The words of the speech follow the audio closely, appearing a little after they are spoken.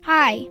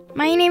Hi,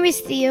 my name is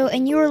Theo,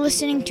 and you are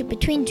listening to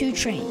Between Two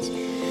Trains.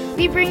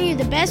 We bring you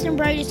the best and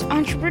brightest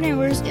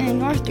entrepreneurs in the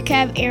North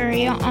DeKalb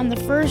area on the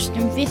 1st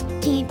and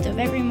 15th of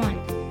every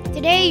month.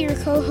 Today, your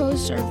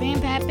co-hosts are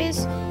Van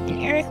Pappas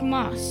and Eric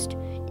Most.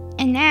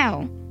 And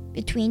now,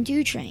 Between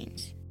Two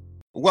Trains.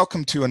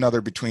 Welcome to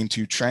another Between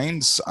Two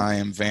Trains. I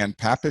am Van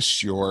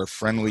Pappas, your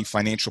friendly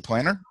financial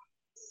planner.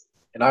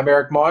 And I'm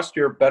Eric Most,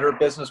 your better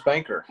business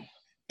banker.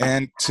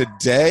 And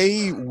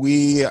today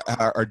we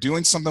are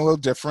doing something a little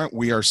different.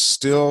 We are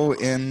still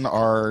in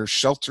our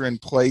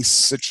shelter-in-place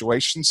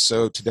situation,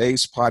 so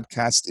today's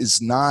podcast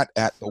is not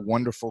at the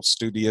wonderful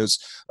studios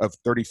of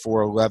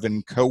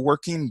 3411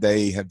 Co-working.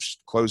 They have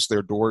closed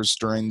their doors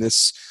during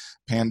this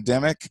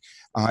pandemic.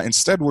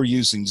 Instead, we're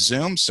using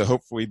Zoom, so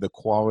hopefully the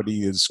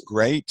quality is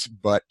great.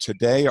 But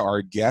today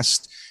our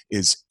guest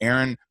is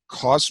Aaron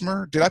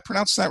Chosmer. Did I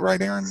pronounce that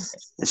right, Aaron?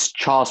 It's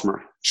Chosmer.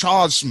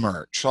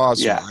 Chosmer.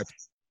 Yeah.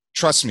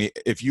 Trust me,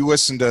 if you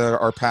listen to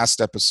our past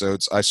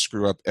episodes, I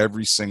screw up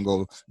every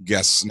single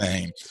guest's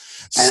name.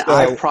 And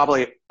I've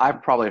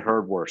probably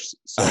heard worse.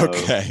 So.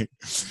 Okay.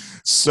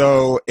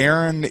 So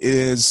Aaron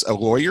is a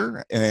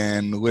lawyer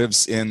and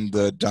lives in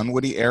the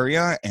Dunwoody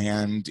area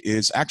and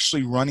is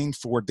actually running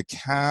for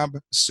DeKalb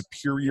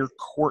Superior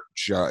Court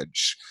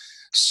Judge.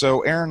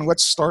 So Aaron,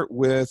 let's start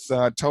with,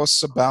 tell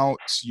us about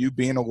you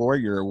being a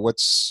lawyer.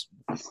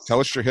 Tell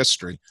us your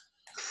history.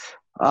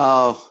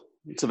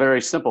 It's a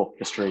very simple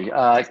history.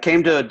 I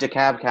came to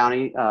DeKalb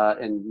County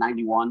in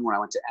 91 when I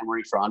went to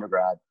Emory for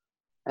undergrad,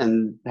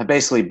 and have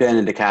basically been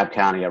in DeKalb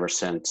County ever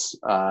since,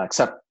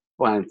 except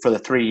for the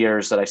 3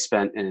 years that I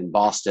spent in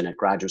Boston at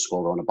graduate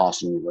school going to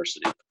Boston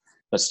University,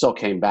 but still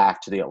came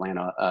back to the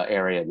Atlanta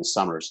area in the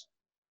summers.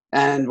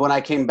 And when I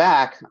came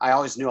back, I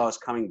always knew I was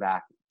coming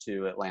back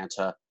to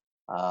Atlanta,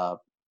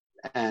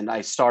 and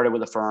I started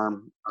with a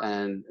firm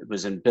and it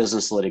was in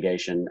business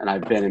litigation, and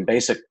I've been in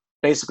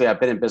I've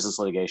been in business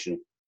litigation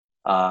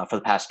for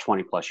the past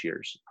 20 plus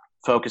years,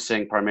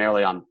 focusing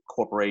primarily on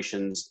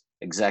corporations,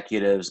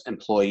 executives,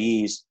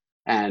 employees,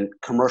 and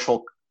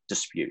commercial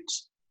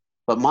disputes.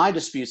 But my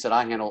disputes that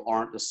I handle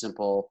aren't the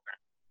simple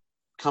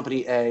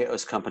company A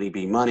owes company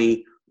B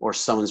money or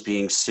someone's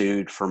being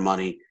sued for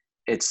money.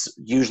 It's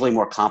usually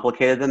more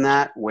complicated than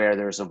that, where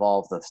there's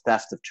involved the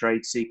theft of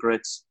trade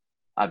secrets.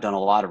 I've done a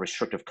lot of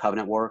restrictive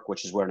covenant work,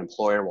 which is where an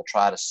employer will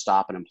try to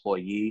stop an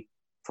employee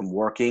from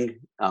working,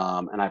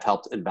 and I've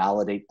helped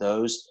invalidate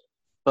those.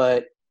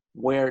 But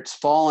where it's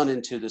fallen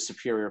into the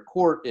Superior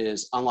Court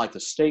is, unlike the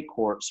state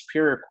court,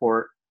 Superior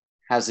Court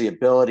has the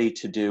ability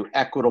to do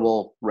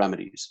equitable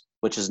remedies,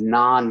 which is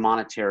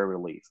non-monetary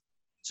relief.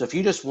 So if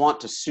you just want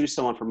to sue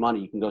someone for money,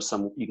 you can go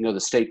to the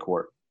state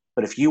court.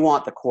 But if you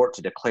want the court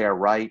to declare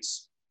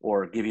rights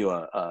or give you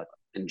a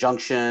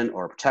injunction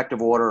or a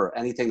protective order or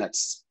anything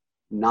that's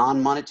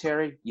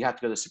non-monetary, you have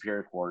to go to the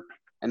Superior Court.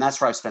 And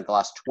that's where I've spent the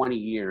last 20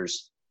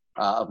 years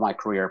of my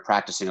career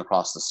practicing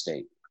across the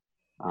state.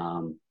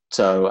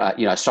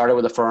 I started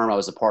with a firm. I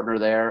was a partner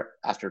there.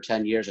 After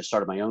 10 years, I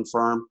started my own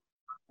firm,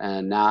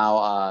 and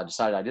now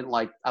decided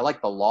I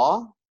like the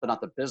law, but not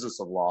the business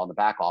of law and the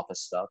back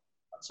office stuff.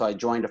 So I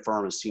joined a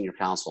firm as senior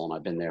counsel, and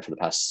I've been there for the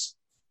past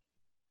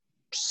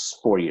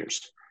 4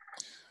 years.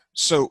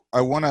 So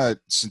I want to,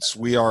 since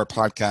we are a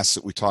podcast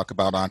that we talk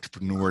about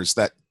entrepreneurs,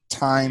 that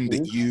time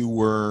that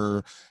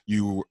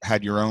you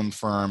had your own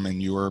firm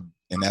and you were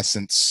in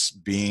essence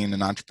being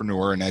an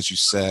entrepreneur, and as you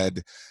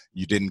said,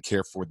 you didn't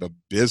care for the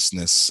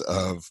business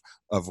of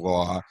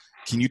law.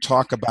 Can you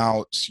talk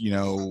about,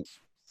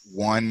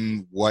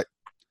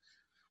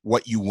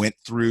 what you went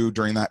through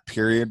during that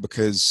period?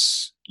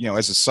 Because,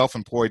 as a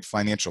self-employed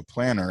financial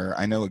planner,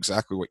 I know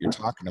exactly what you're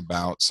talking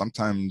about.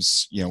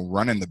 Sometimes,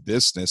 running the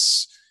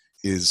business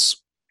is,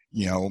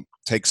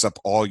 takes up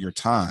all your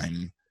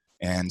time.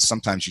 And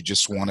sometimes you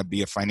just want to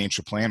be a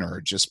financial planner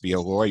or just be a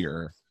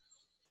lawyer.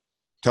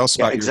 Tell us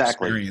about your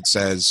experience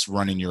as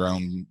running your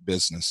own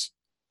business.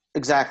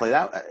 Exactly.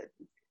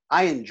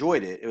 I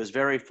enjoyed it. It was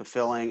very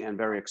fulfilling and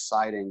very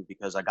exciting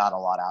because I got a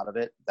lot out of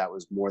it. That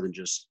was more than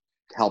just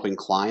helping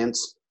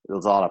clients. It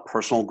was a lot of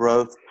personal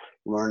growth,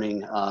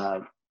 learning,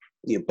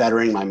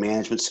 bettering my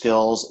management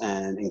skills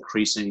and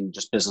increasing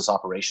just business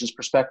operations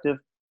perspective.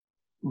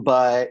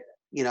 But,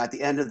 at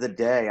the end of the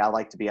day, I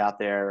like to be out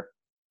there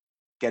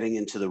getting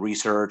into the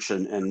research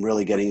and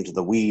really getting into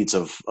the weeds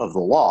of the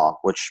law,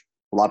 which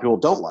a lot of people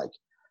don't like.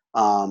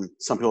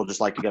 Some people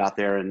just like to get out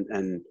there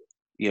and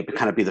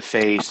kind of be the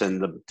face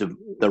and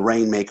the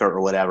rainmaker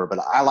or whatever. But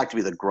I like to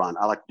be the grunt.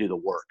 I like to do the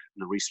work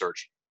and the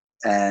research.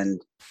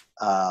 And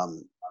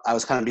I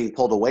was kind of being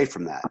pulled away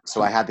from that.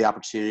 So I had the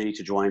opportunity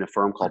to join a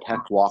firm called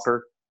Hecht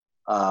Walker,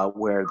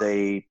 where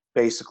they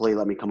basically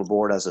let me come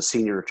aboard as a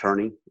senior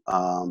attorney.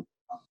 I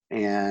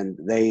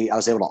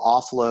was able to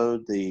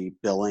offload the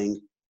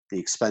billing, the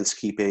expense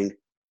keeping,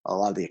 a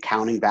lot of the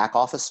accounting back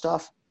office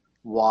stuff,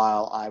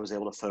 while I was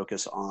able to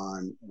focus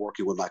on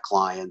working with my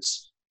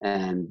clients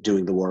and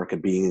doing the work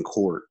and being in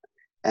court.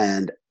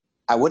 And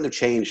I wouldn't have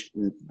changed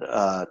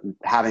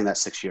having that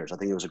 6 years. I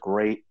think it was a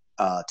great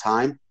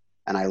time.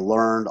 And I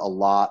learned a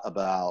lot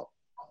about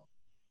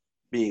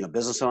being a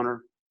business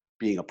owner,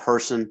 being a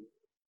person,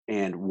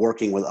 and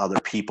working with other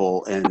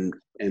people in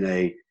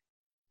a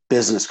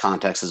business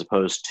context as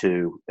opposed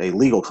to a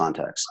legal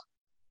context.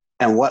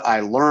 And what I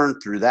learned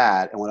through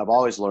that, and what I've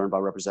always learned by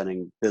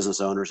representing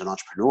business owners and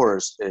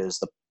entrepreneurs, is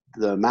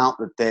the amount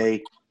that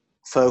they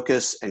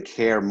focus and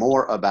care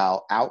more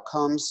about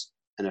outcomes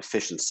and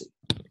efficiency.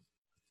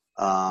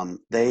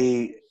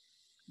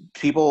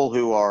 People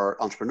who are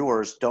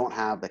entrepreneurs don't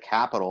have the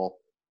capital,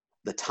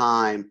 the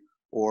time,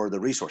 or the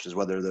resources,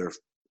 whether they're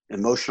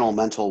emotional,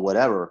 mental,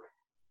 whatever,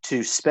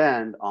 to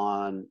spend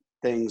on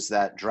things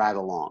that drag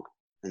along.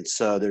 And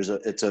so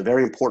it's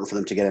very important for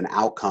them to get an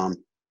outcome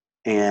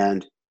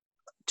and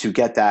to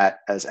get that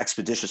as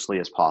expeditiously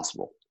as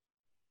possible.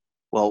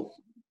 Well,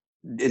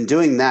 in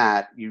doing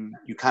that, you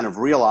kind of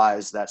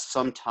realize that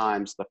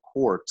sometimes the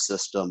court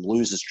system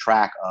loses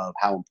track of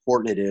how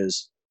important it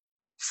is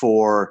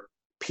for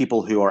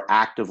people who are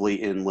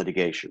actively in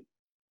litigation.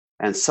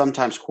 And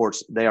sometimes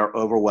courts, they are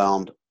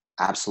overwhelmed.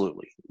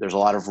 Absolutely. There's a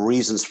lot of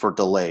reasons for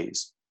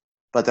delays,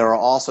 but there are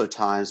also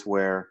times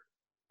where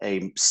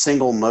a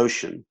single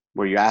motion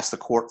where you ask the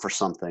court for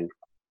something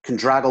can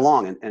drag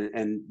along,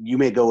 and you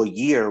may go a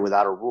year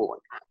without a ruling.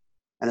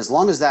 And as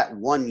long as that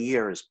 1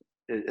 year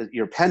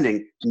you're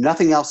pending,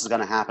 nothing else is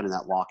going to happen in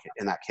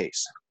that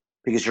case,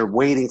 because you're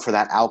waiting for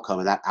that outcome,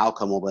 and that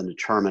outcome will then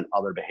determine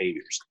other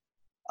behaviors.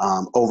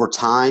 Over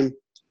time,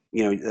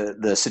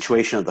 the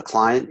situation of the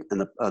client and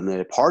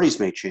the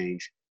parties may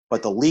change,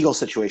 but the legal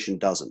situation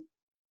doesn't.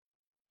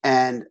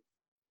 And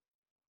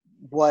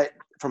what,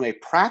 from a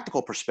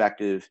practical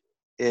perspective,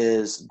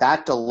 is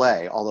that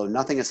delay, although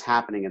nothing is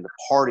happening and the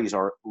parties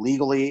are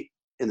legally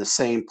in the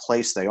same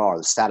place they are,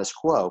 the status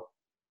quo,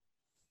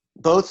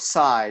 both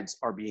sides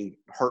are being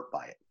hurt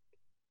by it.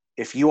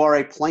 If you are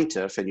a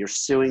plaintiff and you're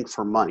suing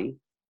for money,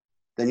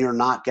 then you're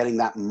not getting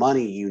that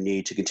money you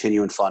need to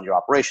continue and fund your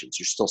operations.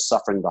 You're still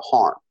suffering the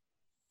harm.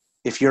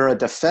 If you're a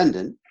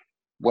defendant,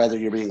 whether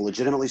you're being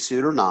legitimately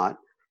sued or not,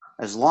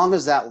 as long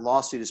as that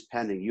lawsuit is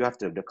pending, you have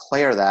to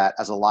declare that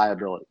as a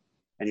liability.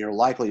 And you're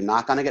likely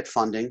not going to get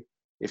funding.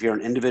 If you're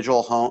an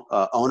individual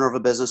owner of a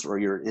business, or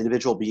you're an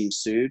individual being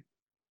sued,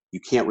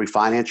 you can't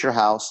refinance your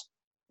house.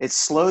 It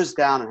slows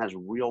down and has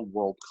real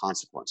world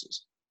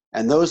consequences.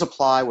 And those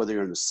apply whether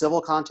you're in the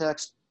civil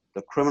context,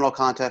 the criminal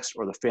context,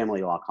 or the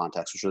family law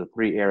context, which are the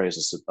three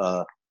areas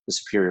the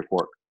Superior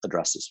Court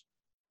addresses.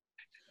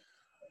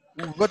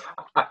 Go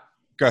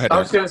ahead. I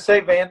was going to say,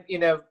 Van,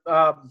 and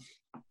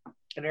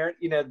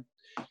Aaron,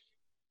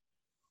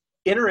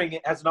 entering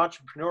as an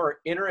entrepreneur,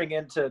 entering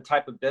into a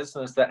type of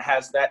business that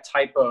has that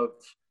type of,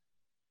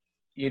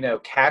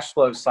 cash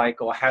flow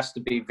cycle has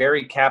to be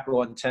very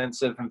capital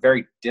intensive and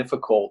very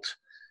difficult.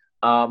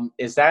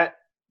 Is that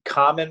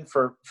common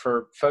for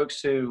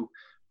folks who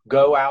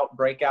go out,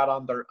 break out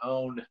on their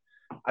own?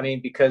 I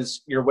mean,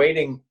 because you're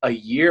waiting a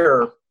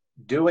year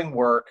doing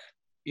work,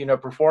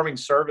 performing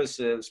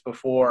services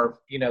before,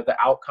 the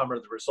outcome or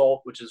the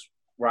result, which is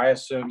where I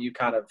assume you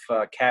kind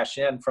of cash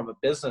in from a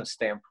business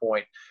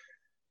standpoint.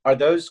 Are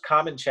those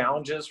common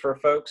challenges for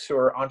folks who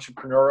are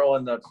entrepreneurial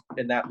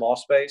in that law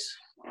space?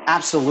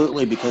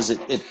 Absolutely, because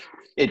it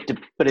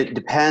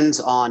depends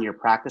on your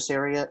practice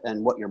area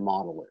and what your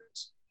model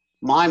is.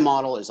 My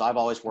model is I've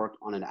always worked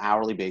on an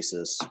hourly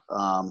basis,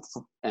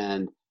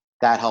 and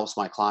that helps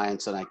my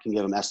clients, and I can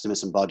give them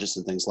estimates and budgets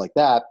and things like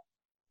that.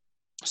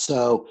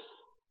 So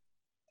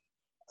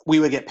we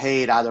would get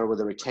paid either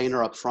with a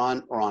retainer up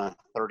front or on a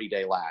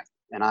 30-day lag.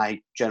 And I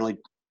generally,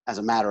 as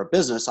a matter of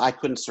business, I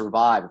couldn't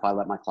survive if I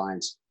let my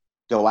clients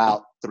go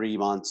out 3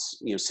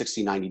 months,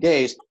 60, 90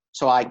 days.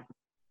 So I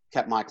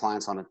kept my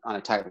clients on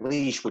a tight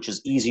leash, which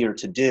is easier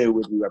to do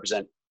when you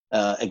represent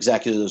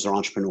executives or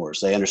entrepreneurs.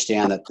 They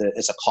understand that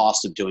it's a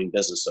cost of doing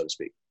business, so to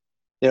speak.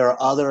 There are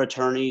other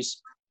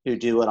attorneys who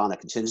do it on a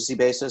contingency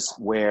basis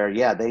where,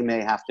 they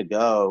may have to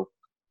go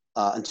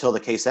until the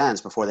case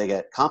ends before they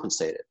get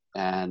compensated.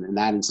 And in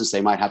that instance,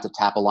 they might have to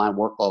tap a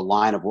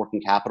line of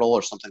working capital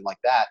or something like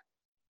that.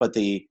 But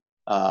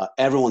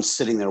everyone's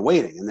sitting there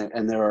waiting,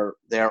 and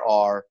there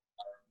are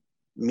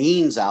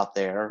means out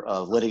there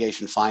of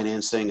litigation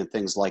financing and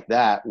things like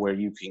that where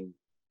you can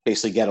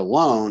basically get a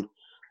loan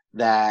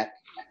that,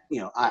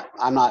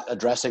 I'm not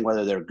addressing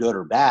whether they're good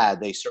or bad.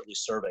 They certainly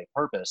serve a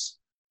purpose,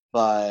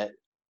 but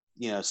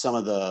some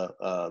of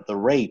the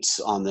rates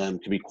on them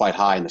can be quite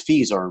high, and the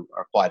fees are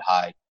quite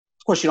high.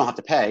 Of course, you don't have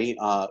to pay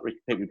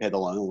repay the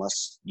loan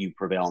unless you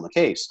prevail on the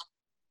case.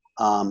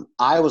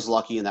 I was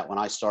lucky in that when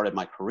I started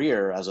my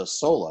career as a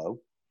solo,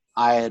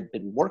 I had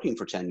been working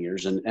for 10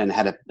 years and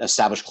had an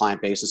established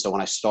client base. And so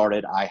when I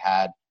started, I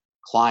had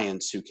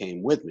clients who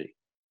came with me.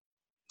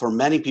 For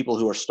many people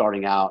who are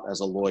starting out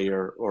as a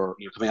lawyer or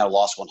coming out of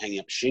law school and hanging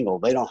up a shingle,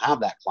 they don't have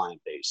that client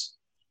base.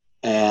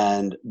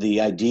 And the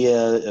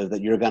idea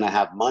that you're going to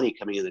have money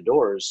coming in the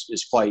doors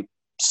is quite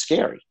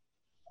scary.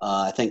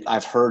 I think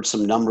I've heard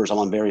some numbers. I'm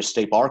on various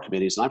state bar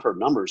committees, and I've heard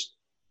numbers.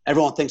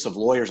 Everyone thinks of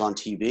lawyers on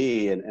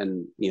TV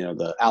and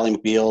the Ally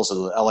McBeals and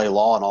the LA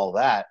Law and all of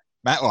that.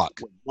 Matlock.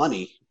 With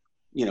money,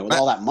 with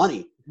all that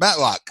money.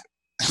 Matlock.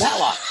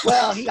 Matlock.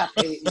 Well, he got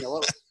paid.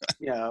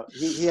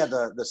 He had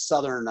the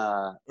southern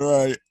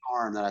right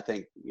arm that I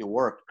think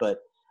worked, but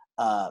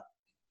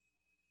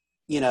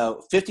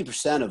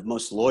 50% of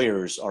most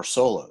lawyers are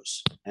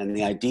solos, and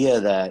the idea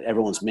that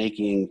everyone's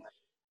making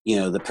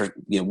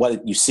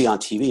what you see on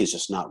TV is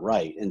just not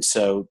right. And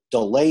so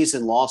delays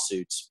in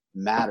lawsuits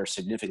matter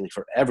significantly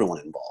for everyone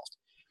involved.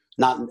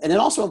 And it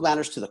also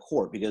matters to the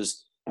court,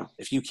 because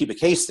if you keep a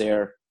case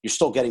there, you're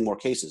still getting more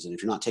cases. And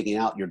if you're not taking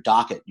out your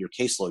docket, your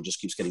caseload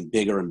just keeps getting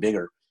bigger and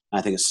bigger. And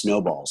I think it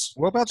snowballs.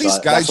 What about these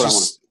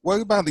guys?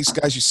 What about these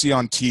guys you see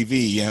on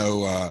TV?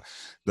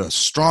 The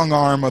strong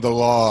arm of the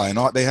law, and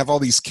they have all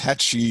these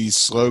catchy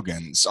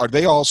slogans. Are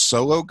they all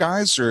solo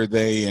guys, or are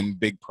they in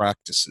big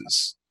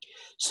practices?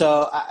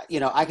 So,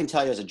 I can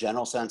tell you as a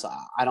general sense,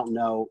 I don't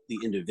know the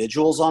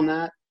individuals on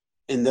that.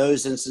 In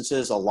those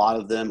instances, a lot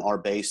of them are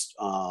based,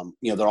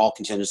 they're all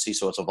contingency,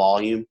 so it's a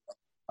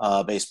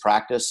volume-based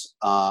practice.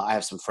 I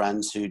have some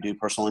friends who do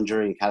personal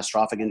injury and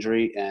catastrophic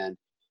injury, and,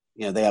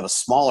 they have a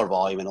smaller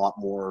volume and a lot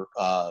more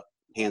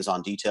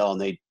hands-on detail,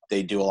 and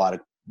they do a lot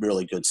of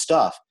really good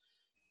stuff.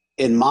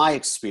 In my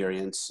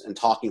experience and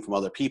talking from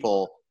other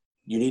people,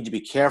 you need to be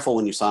careful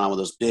when you sign on with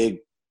those big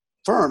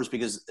firms,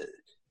 because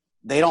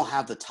they don't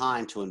have the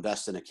time to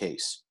invest in a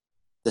case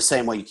the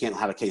same way you can't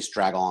have a case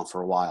drag on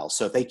for a while.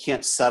 So if they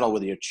can't settle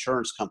with the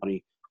insurance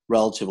company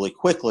relatively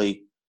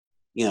quickly,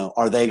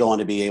 are they going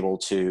to be able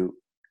to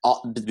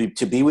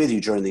be with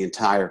you during the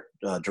entire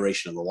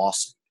duration of the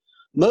lawsuit?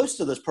 Most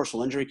of those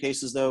personal injury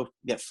cases, though,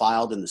 get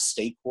filed in the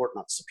state court,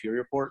 not the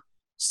superior court,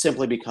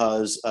 simply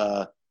because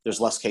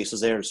there's less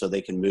cases there, so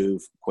they can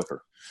move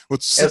quicker.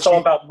 It's all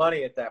about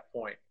money at that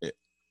point.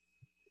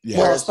 Yeah.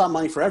 Well, it's not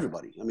money for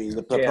everybody. I mean,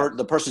 the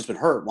person who's been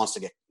hurt wants to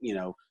get,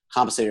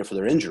 compensated for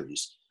their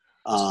injuries.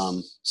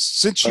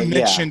 Since you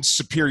mentioned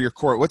Superior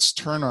Court, let's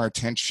turn our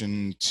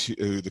attention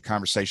to the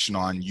conversation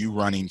on you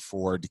running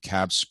for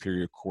DeKalb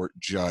Superior Court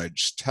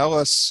judge. Tell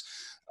us,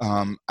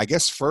 I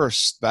guess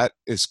first, that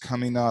is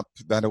coming up,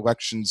 that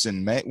election's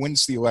in May.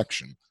 When's the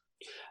election?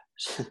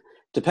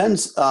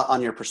 Depends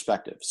on your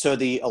perspective. So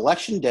the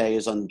election day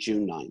is on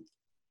June 9th,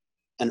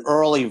 and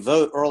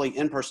early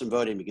in-person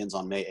voting begins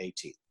on May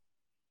 18th.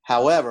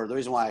 However, the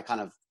reason why I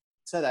kind of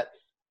said that,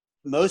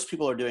 most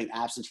people are doing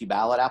absentee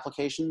ballot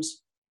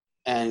applications,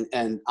 and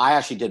I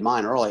actually did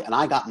mine early, and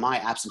I got my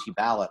absentee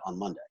ballot on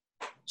Monday.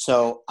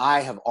 So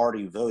I have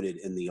already voted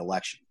in the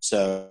election.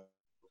 So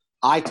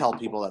I tell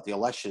people that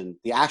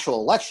the actual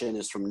election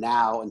is from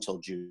now until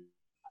June.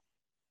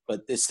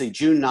 But it's the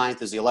June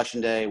 9th is the election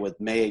day, with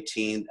May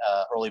 18th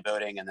early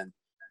voting, and then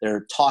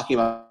they're talking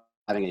about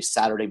having a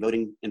Saturday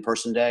voting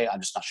in-person day. I'm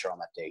just not sure on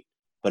that date.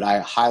 But I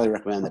highly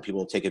recommend that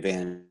people take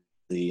advantage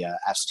the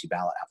absentee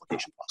ballot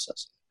application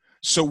process.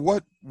 So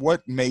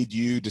what made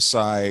you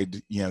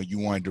decide, you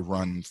wanted to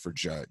run for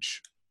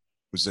judge?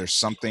 Was there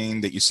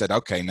something that you said,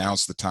 okay,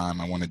 now's the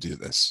time, I want to do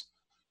this?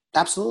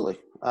 Absolutely.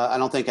 I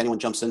don't think anyone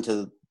jumps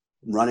into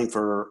running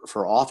for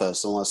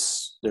office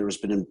unless there's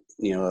been,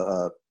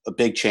 a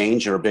big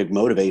change or a big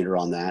motivator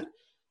on that.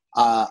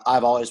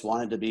 I've always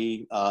wanted to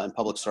be in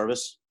public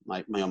service.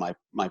 My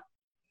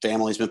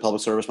family's been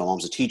public service. My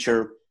mom's a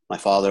teacher. My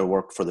father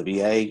worked for the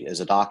VA as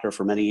a doctor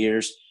for many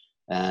years.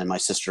 And my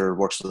sister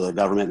works for the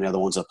government, and the other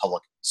one's a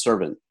public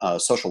servant,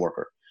 social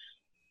worker.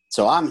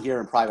 So I'm here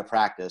in private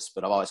practice,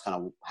 but I've always kind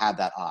of had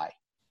that eye.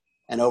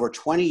 And over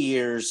 20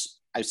 years,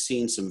 I've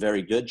seen some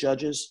very good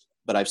judges,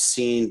 but I've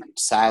seen,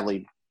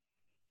 sadly,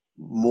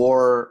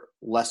 more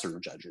lesser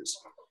judges.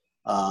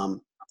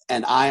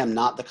 And I am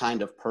not the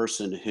kind of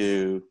person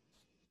who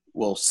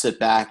will sit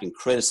back and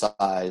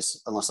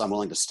criticize unless I'm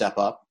willing to step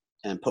up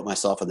and put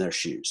myself in their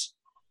shoes.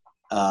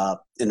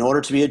 In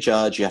order to be a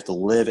judge, you have to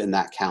live in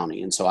that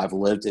county. And so I've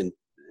lived in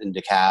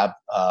DeKalb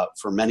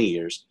for many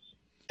years.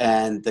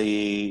 And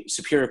the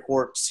Superior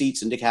Court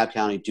seats in DeKalb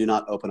County do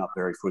not open up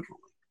very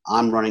frequently.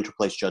 I'm running to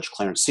replace Judge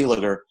Clarence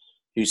Seeliger,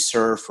 who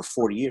served for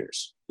 40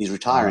 years. He's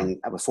retiring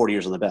with 40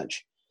 years on the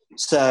bench.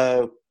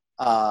 So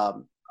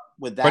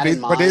with that in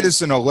mind, but it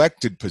is an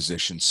elected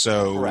position.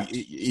 So correct.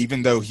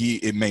 Even though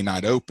it may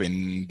not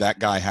open, that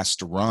guy has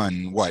to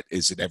run. What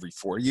is it, every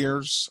 4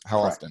 years?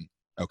 How correct. Often?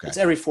 Okay. It's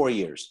every 4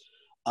 years.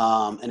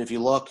 And if you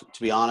look,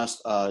 to be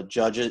honest,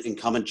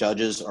 incumbent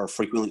judges are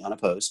frequently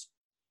unopposed.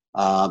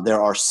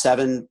 There are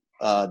 7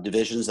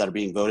 divisions that are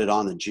being voted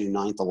on the June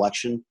 9th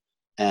election.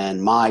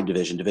 And my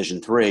division,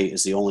 Division 3,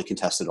 is the only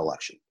contested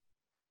election.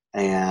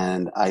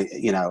 And I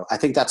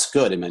think that's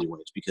good in many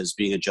ways, because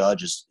being a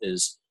judge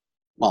is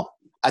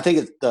I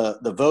think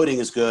the voting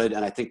is good.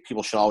 And I think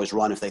people should always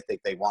run if they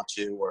think they want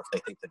to, or if they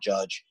think the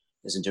judge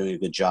isn't doing a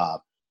good job.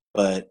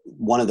 But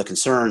one of the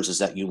concerns is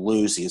that you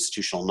lose the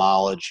institutional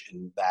knowledge,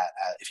 and that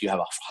if you have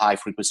a high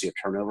frequency of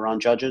turnover on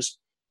judges.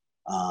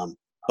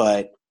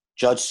 But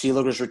Judge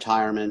Seeliger's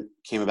retirement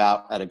came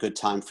about at a good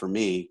time for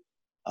me,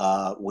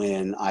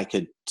 when I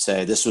could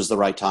say this was the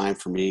right time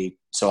for me.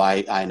 So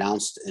I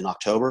announced in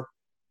October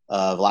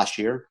of last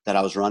year that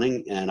I was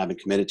running, and I've been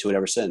committed to it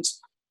ever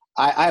since.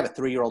 I have a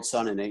 3-year-old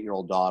son and an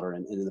 8-year-old daughter,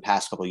 and in the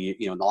past couple of years,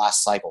 in the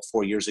last cycle,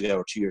 4 years ago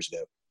or 2 years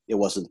ago, it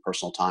wasn't the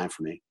personal time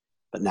for me,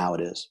 but now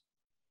it is.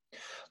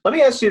 Let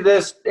me ask you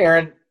this,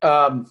 Aaron.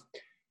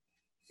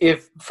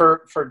 If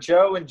for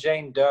Joe and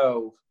Jane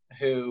Doe,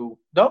 who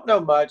don't know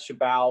much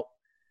about,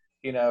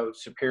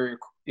 Superior,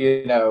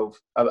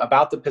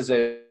 about the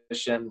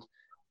position,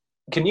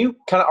 can you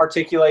kind of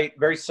articulate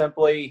very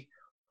simply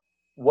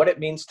what it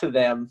means to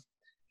them,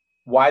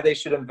 why they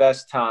should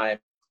invest time,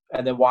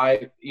 and then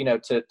why,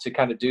 to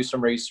kind of do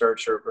some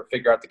research or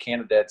figure out the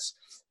candidates,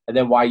 and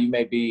then why you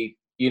may be,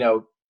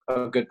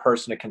 a good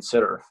person to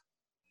consider?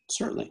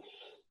 Certainly.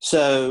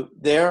 So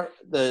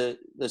the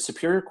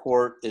Superior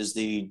Court is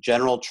the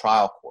general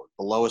trial court,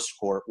 the lowest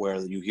court where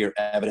you hear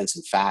evidence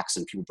and facts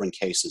and people bring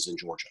cases in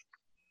Georgia.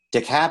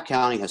 DeKalb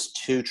County has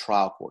two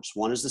trial courts.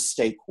 One is the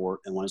state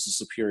court and one is the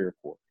Superior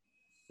Court.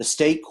 The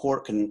state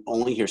court can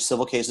only hear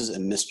civil cases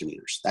and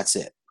misdemeanors. That's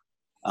it.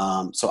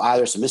 So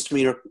either it's a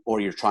misdemeanor or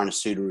you're trying to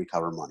sue to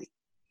recover money.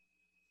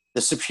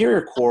 The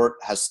Superior Court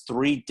has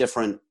three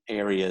different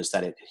areas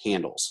that it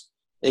handles.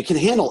 It can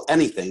handle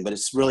anything, but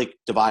it's really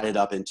divided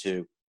up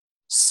into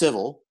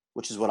civil,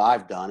 which is what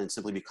I've done, and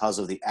simply because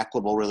of the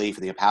equitable relief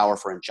and the power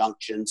for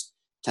injunctions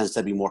tends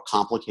to be more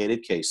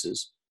complicated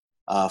cases.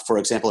 For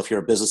example, if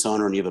you're a business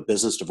owner and you have a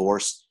business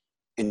divorce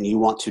and you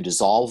want to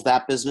dissolve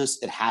that business,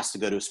 it has to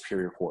go to a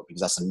Superior Court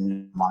because that's a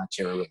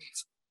monetary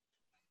relief.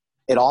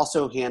 It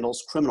also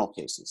handles criminal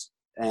cases,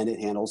 and it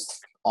handles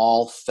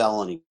all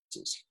felony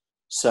cases.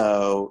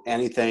 So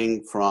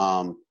anything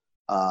from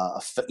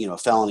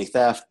felony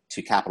theft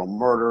to capital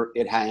murder,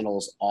 it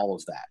handles all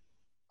of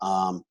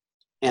that.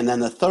 And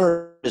then the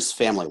third is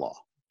family law,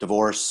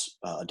 divorce,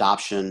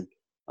 adoption,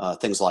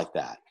 things like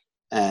that.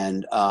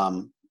 And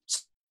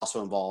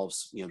also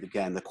involves,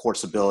 again, the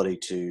court's ability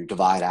to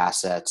divide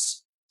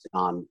assets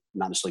on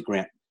not necessarily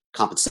grant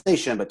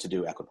compensation, but to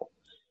do equitable.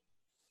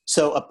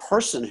 So a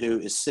person who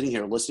is sitting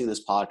here listening to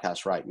this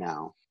podcast right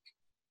now,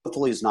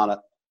 hopefully is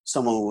not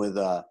someone with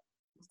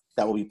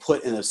that will be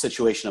put in a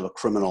situation of a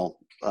criminal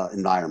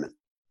environment.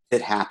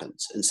 It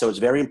happens. And so it's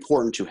very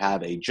important to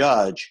have a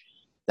judge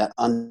that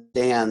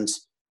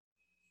understands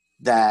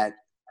that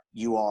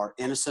you are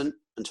innocent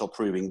until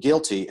proven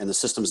guilty, and the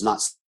system's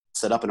not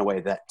set up in a way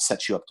that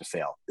sets you up to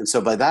fail. And so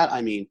by that,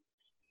 I mean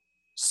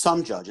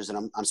some judges,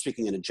 and I'm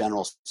speaking in a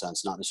general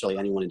sense, not necessarily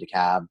anyone in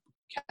DeKalb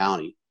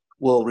County,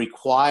 will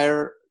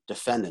require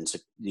defendants,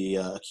 the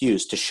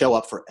accused, to show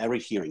up for every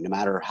hearing, no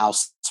matter how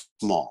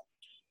small.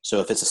 So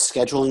if it's a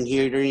scheduling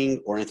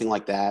hearing or anything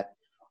like that,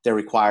 they're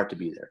required to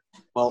be there.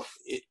 Well,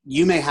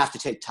 you may have to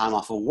take time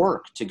off of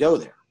work to go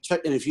there.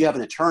 And if you have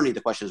an attorney,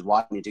 the question is,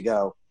 why do I need to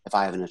go if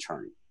I have an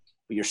attorney?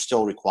 But you're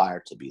still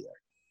required to be there.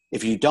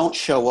 If you don't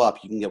show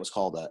up, you can get what's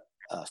called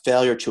a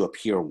failure to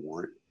appear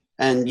warrant.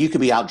 And you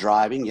could be out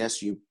driving.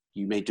 Yes, you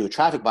may do a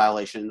traffic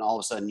violation, and all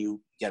of a sudden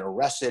you get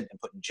arrested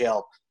and put in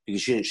jail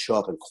because you didn't show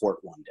up in court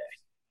one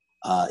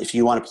day. If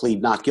you want to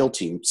plead not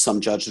guilty, some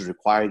judges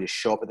require you to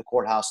show up at the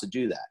courthouse to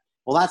do that.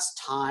 Well, that's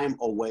time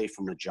away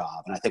from the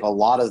job. And I think a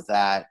lot of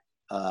that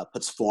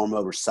puts form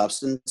over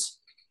substance.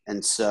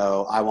 And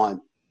so I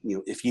want,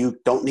 if you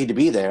don't need to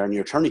be there and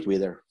your attorney can be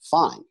there,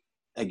 fine.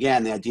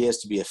 Again, the idea is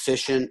to be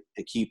efficient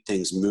and keep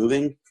things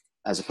moving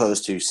as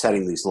opposed to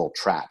setting these little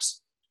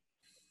traps.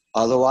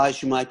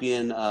 Otherwise, you might be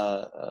in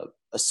a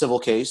civil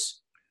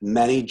case.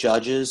 Many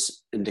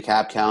judges in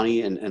DeKalb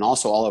County and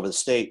also all over the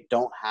state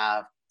don't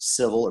have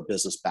civil or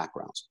business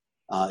backgrounds.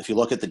 If you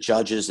look at the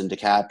judges in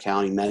DeKalb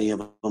County, many of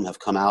them have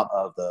come out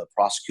of the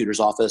prosecutor's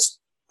office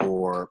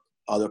or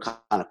other kind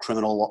of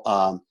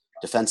criminal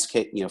defense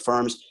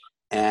firms,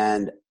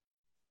 and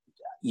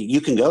you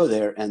can go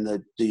there, and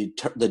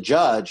the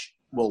judge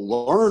will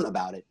learn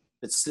about it.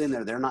 But sitting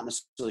there, they're not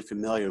necessarily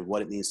familiar with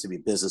what it means to be a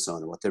business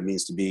owner, what it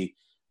means to be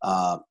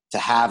to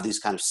have these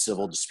kind of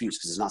civil disputes,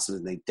 because it's not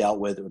something they dealt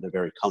with or they're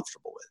very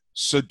comfortable with.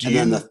 So do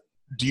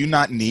you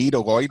not need a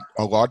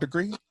law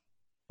degree?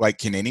 Like,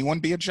 can anyone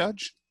be a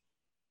judge?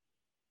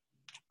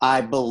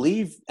 I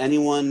believe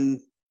anyone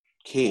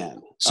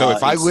can. So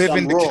if I live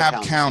in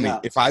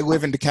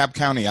DeKalb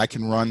County, I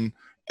can run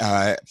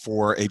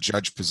for a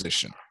judge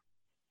position.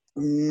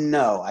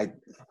 No, I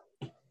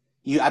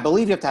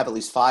believe you have to have at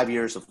least 5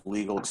 years of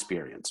legal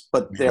experience,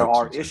 but there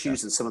are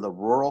issues in some of the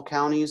rural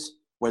counties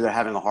where they're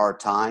having a hard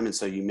time, and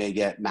so you may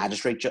get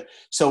magistrate.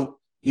 So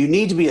you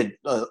need to be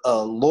a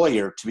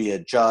lawyer to be a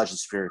judge in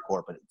Superior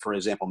Court, but for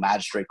example,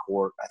 magistrate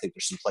court, I think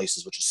there's some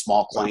places which is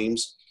small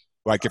claims.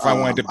 Like if I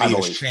wanted to be a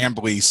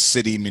Chamblee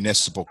City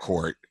Municipal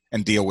Court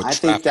and deal with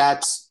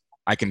traffic,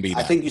 I can be that.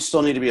 I think you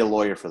still need to be a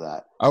lawyer for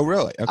that. Oh,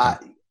 really? Okay.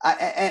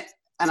 And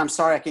I'm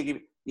sorry, I can't give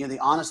you, the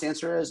honest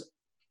answer is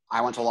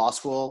I went to law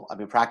school. I've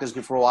been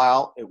practicing for a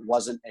while. It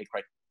wasn't a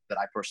criteria that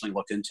I personally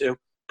looked into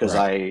because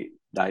I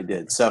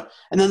did. So,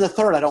 and then the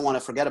third I don't want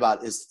to forget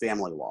about is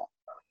family law,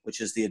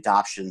 which is the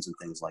adoptions and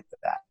things like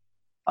that,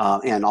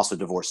 and also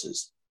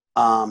divorces.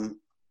 And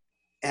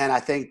I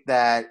think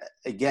that,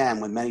 again,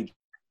 when many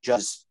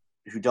judges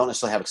who don't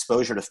necessarily have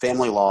exposure to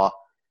family law,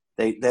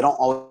 they don't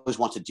always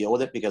want to deal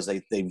with it because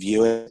they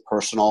view it as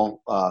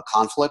personal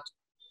conflict,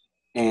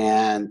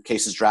 and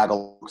cases drag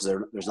along because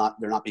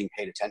they're not being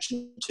paid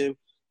attention to.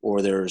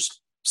 or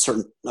there's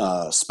certain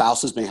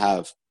spouses may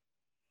have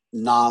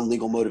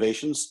non-legal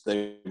motivations.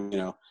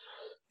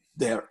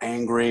 They're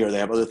angry or they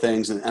have other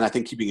things. And I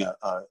think keeping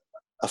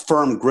a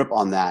firm grip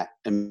on that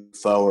and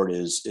forward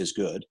is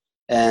good.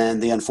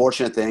 And the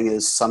unfortunate thing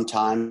is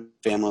sometimes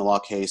family law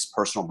case,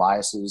 personal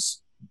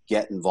biases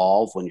get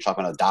involved when you're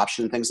talking about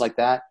adoption and things like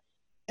that.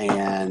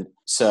 And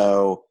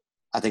so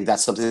I think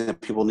that's something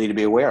that people need to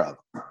be aware of.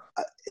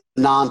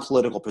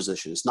 Non-political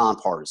position, it's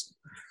nonpartisan.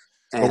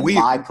 And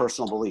my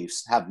personal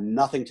beliefs have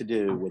nothing to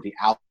do with the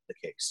outcome of the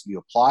case. You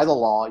apply the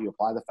law, you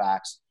apply the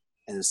facts,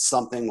 and it's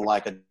something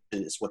like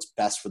it's what's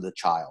best for the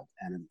child.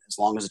 And as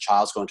long as the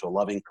child's going to a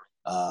loving,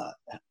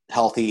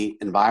 healthy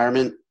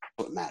environment,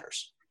 what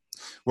matters.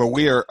 Well,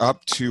 we are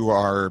up to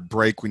our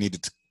break. We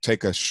need to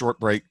take a short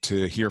break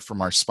to hear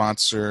from our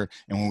sponsor.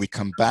 And when we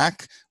come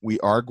back, we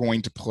are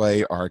going to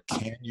play our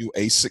Can You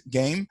Ace It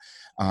game.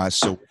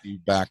 So we'll be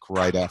back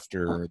right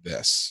after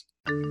this.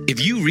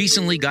 If you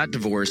recently got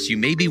divorced, you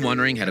may be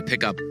wondering how to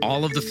pick up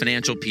all of the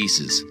financial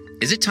pieces.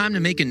 Is it time to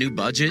make a new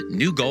budget,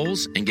 new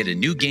goals, and get a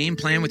new game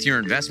plan with your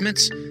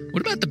investments?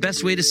 What about the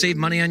best way to save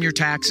money on your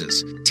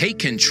taxes? Take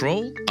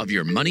control of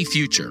your money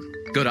future.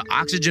 Go to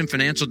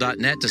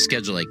oxygenfinancial.net to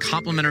schedule a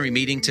complimentary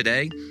meeting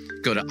today.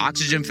 Go to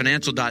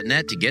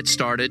oxygenfinancial.net to get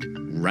started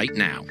right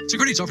now.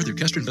 Securities offered through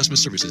Kestra Investment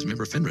Services,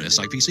 member FINRA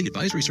SIPC.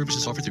 Advisory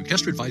services offered through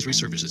Kestra Advisory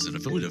Services, an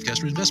affiliate of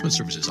Kestra Investment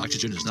Services.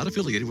 Oxygen is not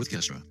affiliated with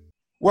Kestra.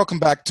 Welcome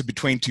back to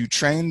Between Two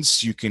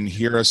Trains. You can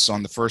hear us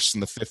on the 1st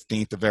and the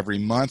 15th of every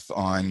month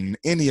on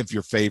any of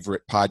your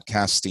favorite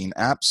podcasting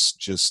apps.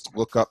 Just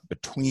look up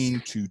Between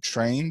Two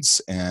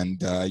Trains,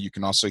 and you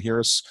can also hear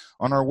us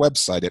on our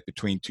website at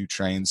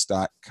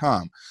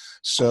betweentwotrains.com.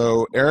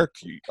 So, Eric,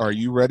 are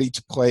you ready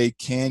to play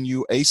Can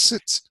You Ace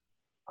It?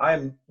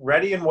 I'm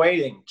ready and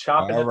waiting,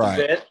 chomping All right. at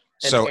the bit.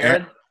 And So,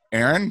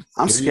 Aaron?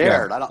 I'm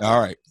scared.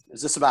 All right.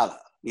 Is this about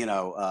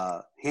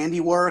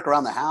handiwork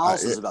around the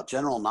house? Is it about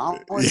general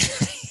knowledge?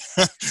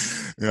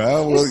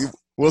 Yeah,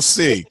 we'll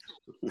see.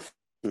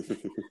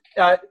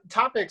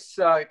 Topics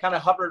kind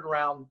of hovered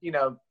around,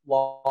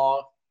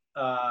 law.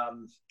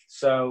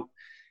 So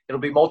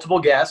it'll be multiple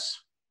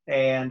guests,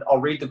 and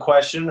I'll read the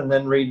question and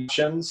then read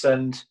questions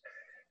and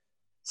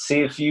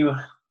see if you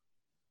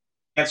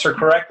answer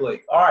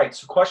correctly. All right.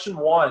 So question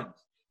 1.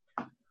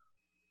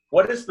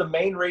 What is the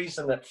main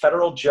reason that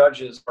federal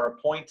judges are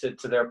appointed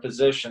to their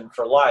position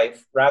for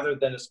life rather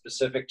than a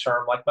specific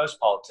term like most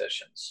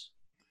politicians?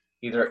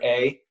 Either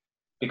A,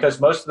 because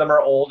most of them are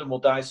old and will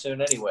die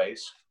soon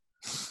anyways.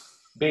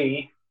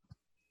 B,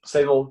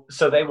 so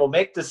they will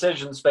make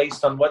decisions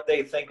based on what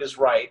they think is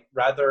right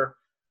rather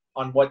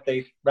than on what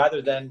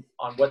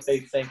they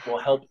think will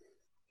help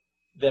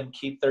them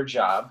keep their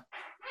job.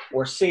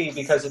 Or C,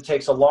 because it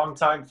takes a long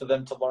time for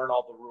them to learn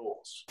all the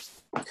rules.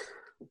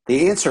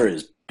 The answer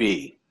is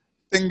B.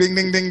 Ding, ding,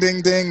 ding, ding,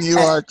 ding, ding. You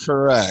are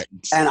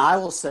correct. And I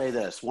will say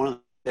this. One of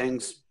the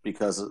things,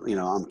 because,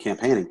 I'm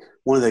campaigning,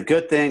 one of the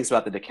good things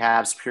about the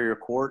DeKalb Superior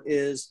Court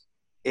is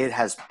it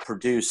has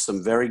produced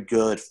some very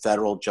good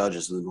federal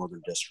judges in the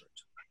Northern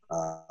District.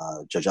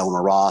 Judge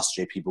Eleanor Ross,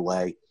 J.P.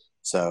 Boulay.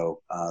 So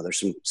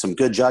there's some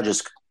good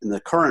judges in the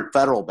current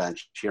federal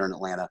bench here in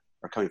Atlanta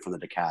are coming from the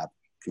DeKalb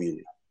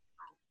community.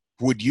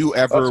 Would you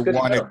ever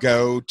want to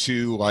go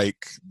to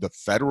like the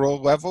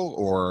federal level,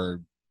 or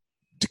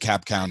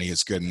DeKalb County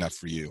is good enough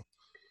for you?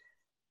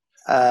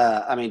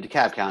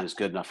 DeKalb County is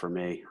good enough for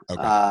me.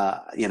 Okay.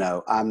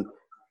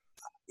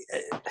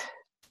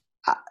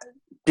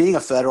 Being a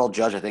federal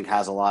judge, I think,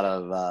 has a lot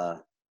of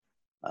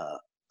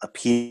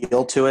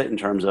appeal to it in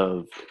terms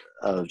of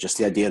just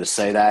the idea to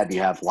say that you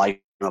have life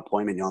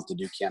appointment, you don't have to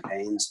do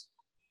campaigns.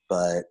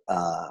 But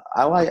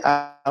I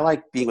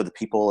like being with the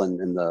people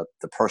and the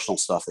personal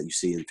stuff that you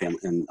see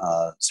in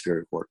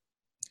Superior Court.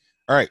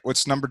 All right.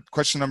 Question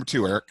number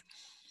 2, Eric?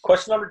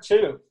 Question number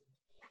 2.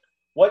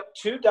 What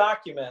 2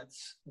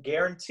 documents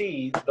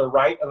guarantee the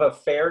right of a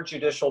fair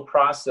judicial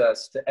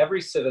process to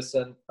every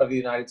citizen of the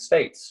United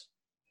States?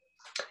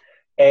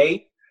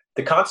 A,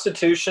 the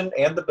Constitution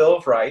and the Bill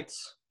of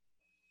Rights.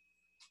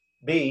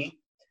 B,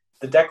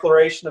 the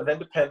Declaration of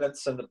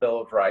Independence and the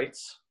Bill of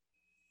Rights.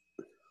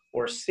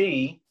 Or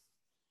C,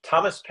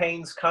 Thomas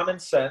Paine's Common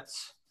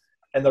Sense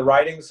and the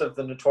writings of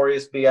the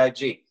notorious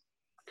B.I.G.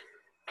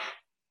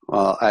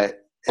 Well, if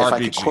I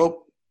could quote,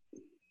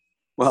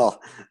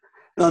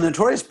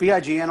 notorious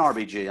B.I.G. and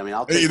R.B.G. I mean,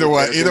 I'll take either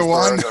one. Either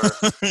one.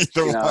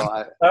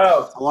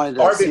 I wanted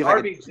to see if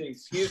R.B.G.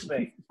 Excuse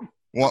me.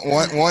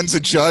 One's a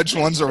judge,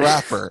 one's a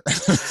rapper.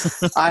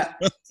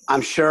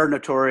 I'm sure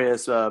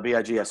notorious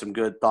B.I.G. has some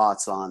good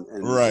thoughts on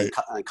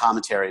and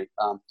commentary.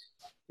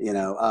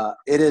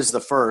 It is the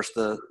first,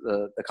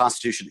 the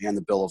Constitution and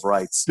the Bill of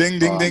Rights. Ding,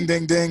 ding, ding,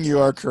 ding, ding. You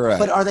are correct.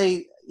 But are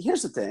they?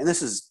 Here's the thing, and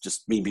this is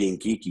just me being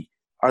geeky.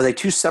 Are they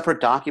 2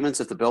 separate documents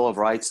if the Bill of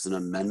Rights is an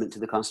amendment to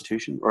the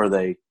Constitution, or are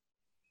they?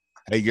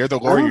 Hey, you're the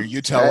lawyer. You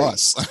tell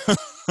us.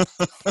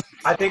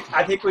 I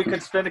think we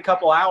could spend a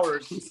couple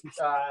hours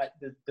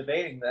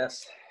debating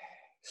this.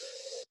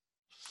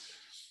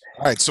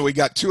 All right, so we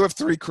got 2 of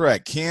 3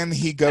 correct. Can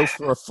he go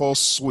for a full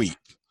sweep?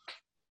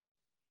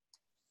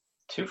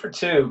 2 for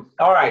 2.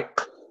 All right.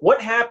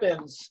 What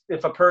happens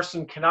if a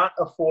person cannot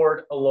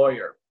afford a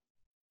lawyer?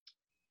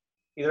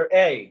 Either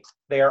A,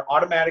 they are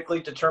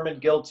automatically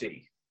determined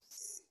guilty.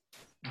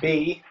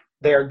 B,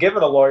 they are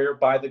given a lawyer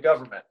by the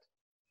government.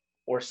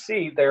 Or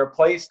C, they are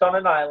placed on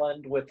an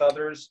island with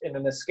others in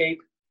an escape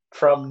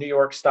from New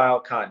York style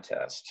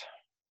contest.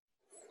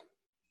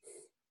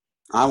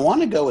 I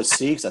want to go with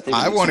C because I think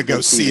I want to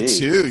go C TV.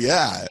 too.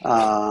 Yeah.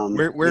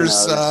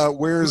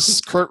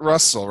 Where's Kurt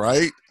Russell,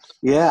 right?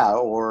 Yeah,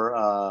 or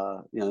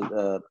I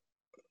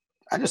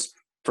just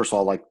first of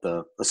all like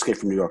the Escape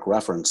from New York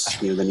reference.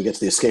 Then you get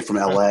to the Escape from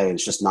L.A. and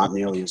it's just not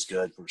nearly as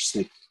good for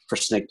Snake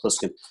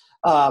Plissken.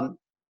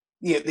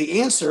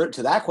 The answer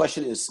to that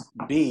question is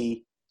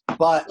B,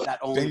 but that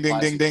only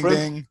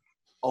ding.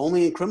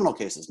 Only in criminal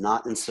cases,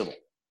 not in civil.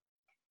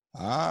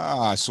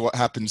 So what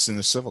happens in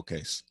the civil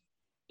case?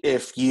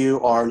 If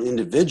you are an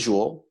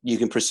individual, you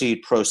can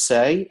proceed pro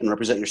se and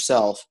represent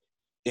yourself.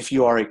 If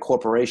you are a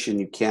corporation,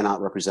 you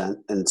cannot represent,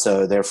 and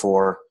so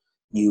therefore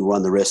you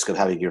run the risk of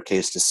having your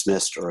case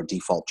dismissed or a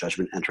default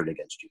judgment entered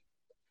against you.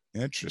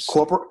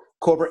 Interesting.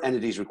 Corporate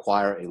entities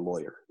require a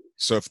lawyer.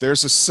 So if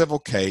there's a civil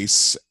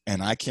case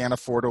and I can't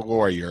afford a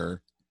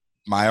lawyer,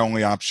 my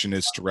only option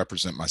is to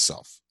represent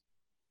myself.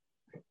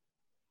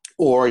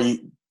 Or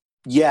you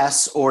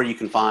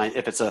can find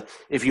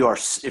if you are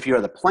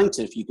the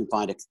plaintiff, you can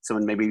find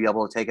someone maybe be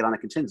able to take it on a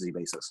contingency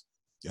basis.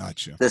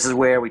 Gotcha. This is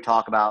where we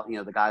talk about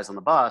the guys on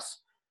the bus,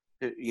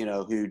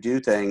 who do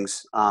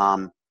things.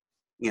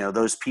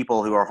 Those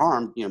people who are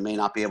harmed, may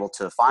not be able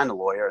to find a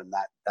lawyer, and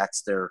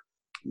that's their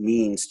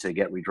means to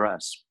get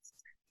redress.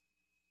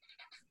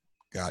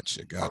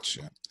 Gotcha.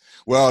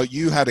 Well,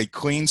 you had a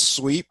clean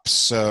sweep,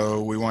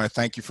 so we want to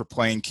thank you for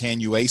playing Can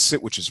You Ace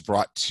It, which is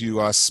brought to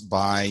us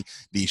by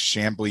the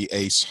Chambly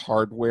Ace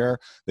Hardware.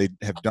 They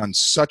have done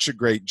such a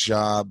great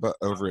job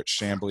over at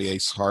Chambly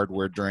Ace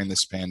Hardware during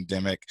this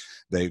pandemic.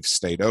 They've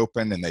stayed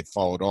open and they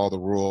followed all the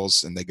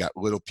rules, and they got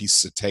little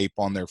pieces of tape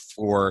on their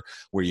floor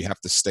where you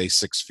have to stay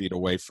 6 feet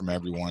away from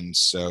everyone.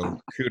 So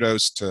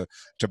kudos to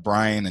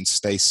Brian and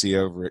Stacy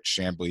over at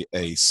Chambly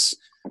Ace,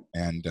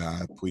 and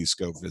please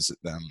go visit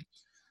them.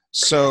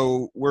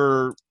 So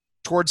we're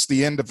towards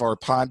the end of our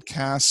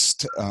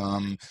podcast.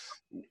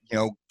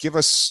 Give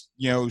us,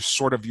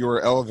 sort of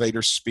your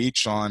elevator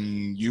speech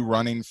on you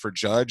running for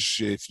judge.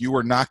 If you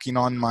were knocking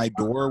on my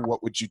door,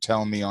 what would you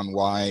tell me on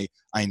why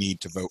I need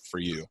to vote for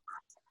you?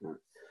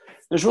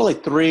 There's really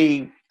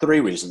three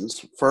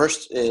reasons.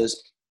 First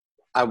is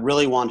I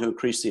really want to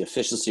increase the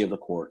efficiency of the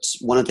courts.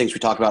 One of the things we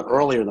talked about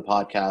earlier in the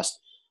podcast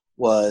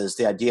was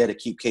the idea to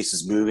keep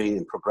cases moving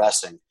and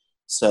progressing,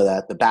 so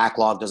that the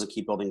backlog doesn't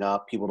keep building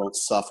up. People don't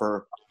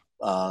suffer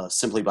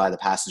simply by the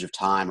passage of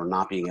time or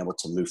not being able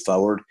to move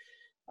forward.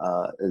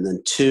 And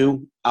then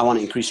 2, I want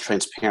to increase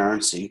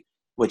transparency,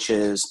 which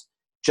is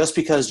just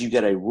because you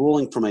get a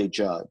ruling from a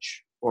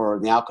judge or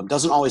the outcome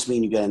doesn't always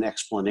mean you get an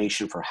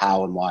explanation for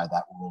how and why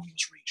that ruling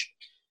was reached.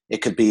 It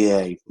could be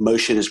a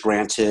motion is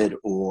granted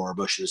or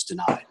motion is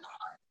denied.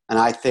 And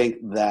I think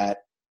that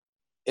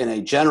in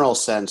a general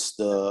sense,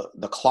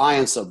 the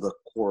clients of the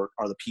court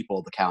are the people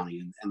of the county,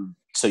 and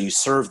so you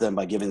serve them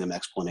by giving them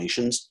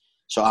explanations.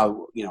 So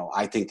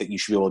I think that you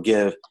should be able to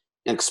give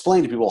and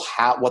explain to people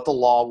what the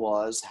law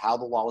was, how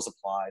the law was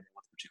applied, and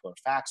what the particular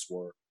facts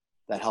were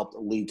that helped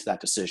lead to that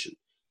decision,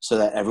 so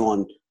that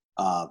everyone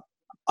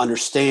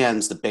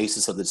understands the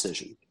basis of the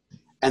decision.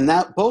 And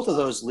that both of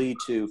those lead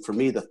to, for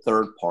me, the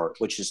third part,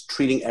 which is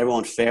treating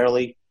everyone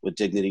fairly, with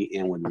dignity,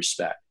 and with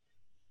respect.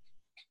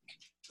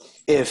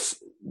 If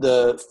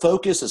the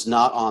focus is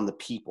not on the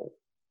people,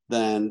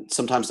 then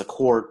sometimes the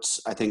courts,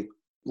 I think,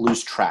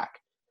 lose track.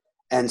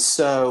 And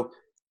so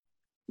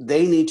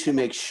they need to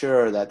make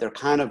sure that they're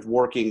kind of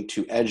working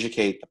to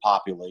educate the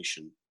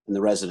population and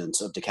the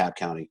residents of DeKalb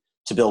County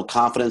to build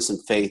confidence and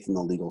faith in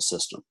the legal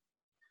system.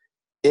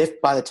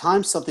 If by the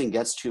time something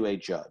gets to a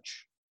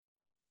judge,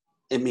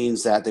 it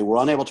means that they were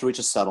unable to reach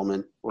a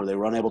settlement or they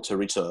were unable to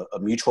reach a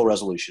mutual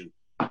resolution,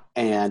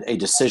 and a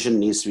decision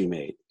needs to be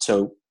made.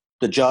 So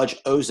the judge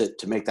owes it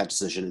to make that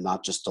decision and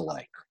not just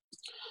delay.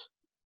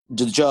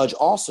 The judge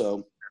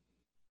also,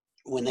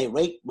 when they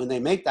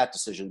make that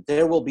decision,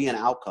 there will be an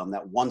outcome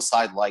that one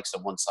side likes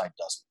and one side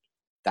doesn't.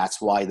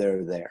 That's why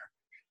they're there.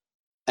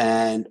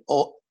 And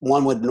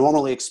one would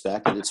normally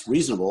expect, and it's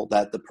reasonable,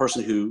 that the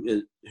person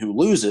who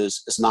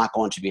loses is not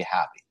going to be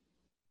happy.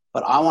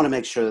 But I want to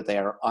make sure that they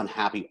are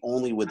unhappy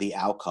only with the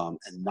outcome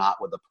and not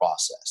with the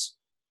process.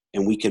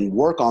 And we can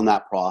work on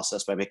that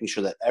process by making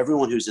sure that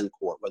everyone who's in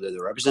court, whether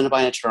they're represented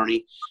by an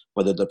attorney,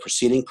 whether they're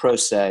proceeding pro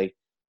se,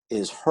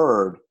 is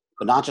heard,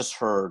 but not just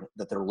heard,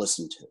 that they're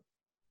listened to.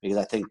 Because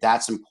I think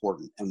that's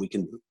important. And we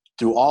can,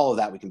 through all of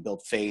that, we can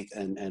build faith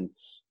and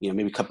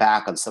maybe cut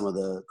back on some of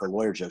the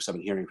lawyer jokes I've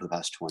been hearing for the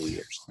past 20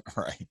 years.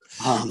 Right.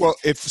 Well,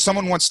 if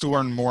someone wants to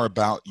learn more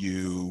about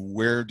you,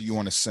 where do you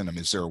want to send them?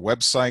 Is there a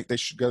website they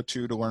should go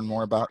to learn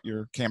more about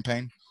your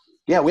campaign?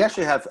 Yeah, we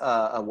actually have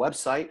a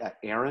website at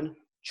Aaron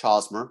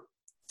Chosmer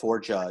for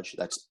Judge.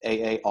 That's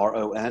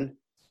AARON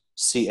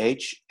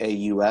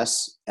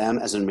CHAUSM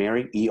as in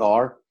Mary,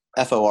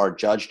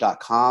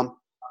 forjudge.com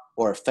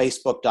or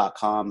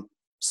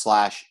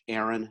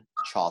facebook.com/Aaron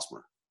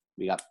Chosmer.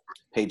 We got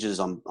pages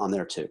on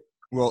there too.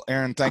 Well,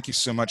 Aaron, thank you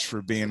so much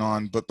for being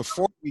on. But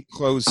before we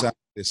close out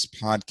this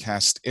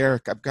podcast,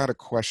 Eric, I've got a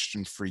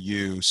question for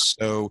you.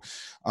 So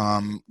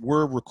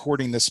we're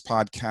recording this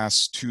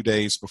podcast 2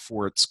 days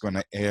before it's going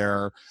to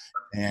air.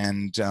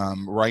 And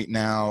right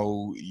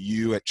now,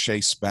 you at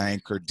Chase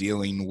Bank are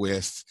dealing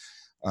with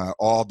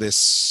all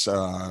this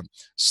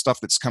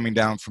stuff that's coming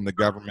down from the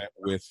government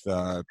with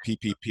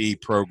PPP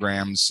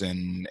programs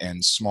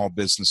and small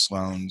business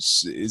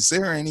loans. Is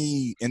there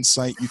any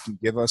insight you can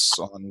give us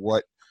on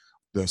what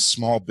the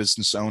small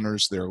business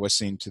owners that are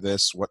listening to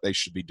this, what they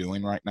should be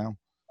doing right now?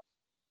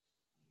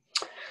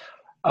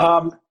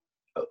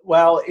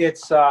 Well,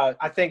 it's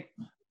I think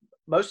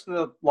most of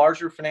the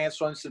larger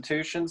financial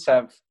institutions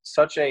have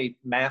such a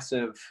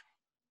massive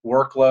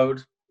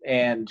workload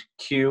and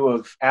queue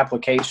of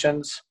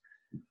applications.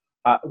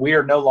 We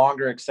are no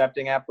longer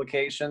accepting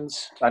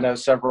applications. I know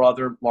several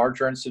other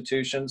larger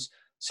institutions.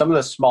 Some of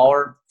the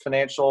smaller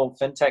financial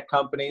fintech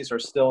companies are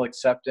still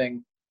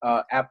accepting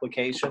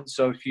applications.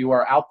 So if you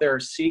are out there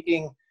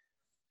seeking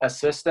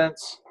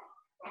assistance,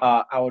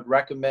 I would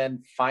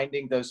recommend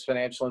finding those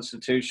financial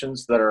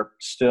institutions that are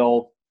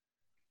still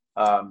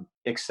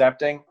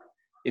accepting.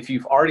 If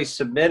you've already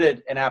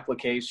submitted an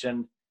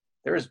application,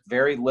 there is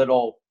very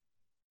little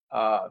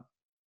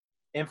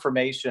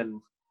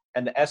information,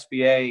 and the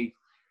SBA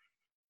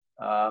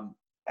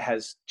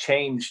has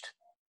changed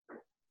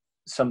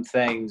some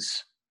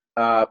things,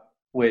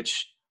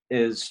 which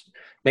is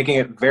making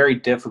it very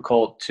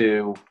difficult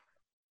to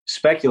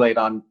speculate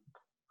on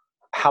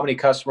how many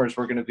customers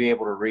we're going to be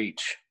able to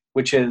reach,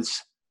 which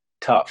is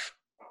tough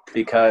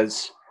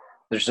because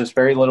there's just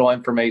very little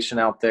information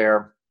out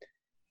there.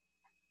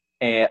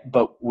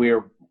 But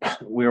we're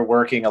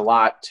working a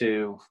lot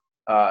to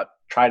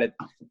try to,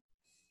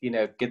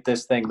 get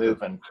this thing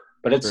moving.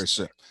 But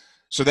it's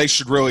so they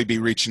should really be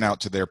reaching out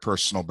to their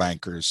personal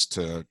bankers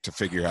to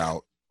figure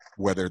out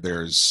whether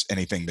there's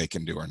anything they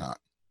can do or not.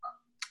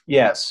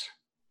 Yes.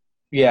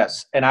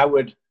 And I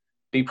would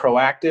be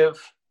proactive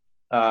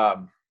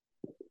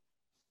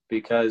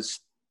because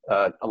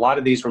a lot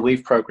of these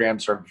relief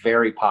programs are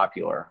very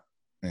popular.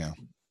 Yeah.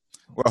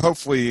 Well,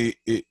 hopefully,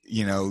 the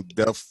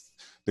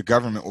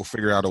government will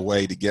figure out a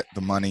way to get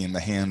the money in the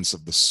hands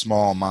of the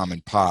small mom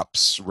and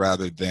pops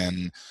rather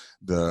than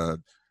the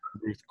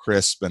Ruth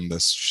Crisp and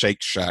the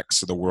Shake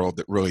Shacks of the world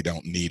that really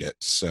don't need it.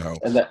 So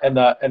and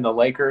the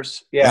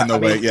Lakers, yeah,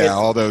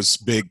 all those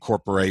big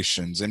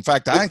corporations. In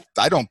fact, I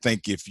don't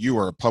think if you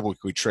are a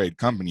publicly traded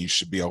company, you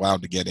should be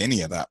allowed to get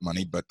any of that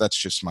money. But that's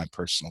just my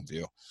personal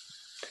view.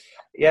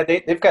 Yeah,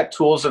 they've got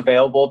tools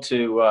available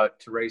to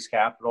raise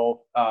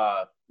capital.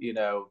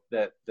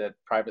 That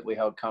privately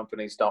held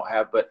companies don't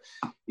have. But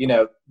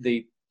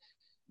the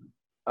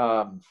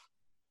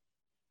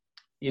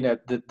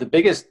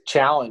biggest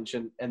challenge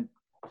and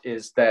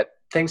is that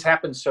things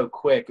happen so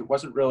quick. It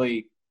wasn't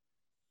really,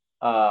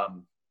 there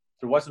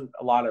wasn't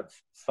a lot of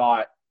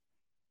thought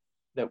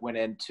that went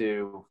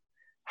into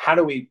how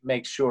do we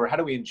ensure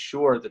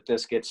that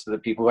this gets to the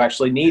people who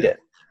actually need it,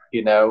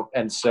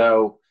 And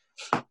so,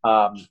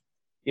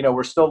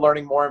 we're still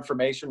learning more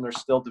information. They're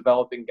still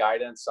developing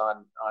guidance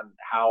on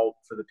how,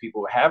 for the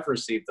people who have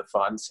received the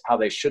funds, how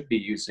they should be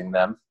using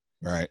them.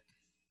 Right.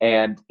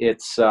 And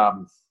it's,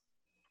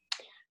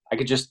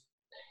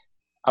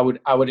 I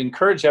would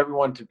encourage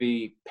everyone to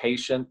be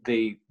patient.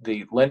 The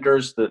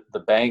lenders,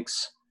 the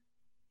banks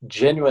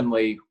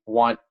genuinely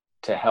want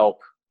to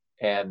help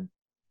and,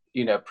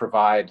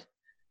 provide,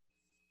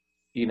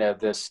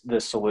 this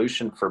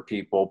solution for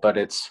people, but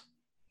it's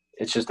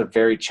just a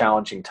very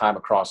challenging time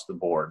across the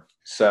board.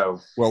 So,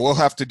 well, we'll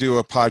have to do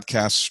a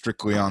podcast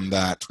strictly on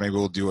that. Maybe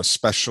we'll do a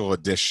special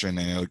edition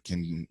and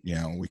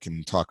we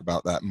can talk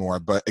about that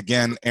more. But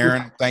again,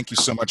 Aaron, thank you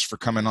so much for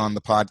coming on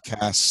the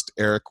podcast.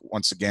 Eric,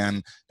 once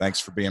again, thanks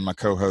for being my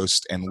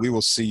co-host, and we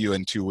will see you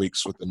in 2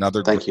 weeks with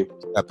another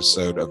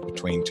episode of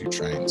Between Two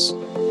Trains.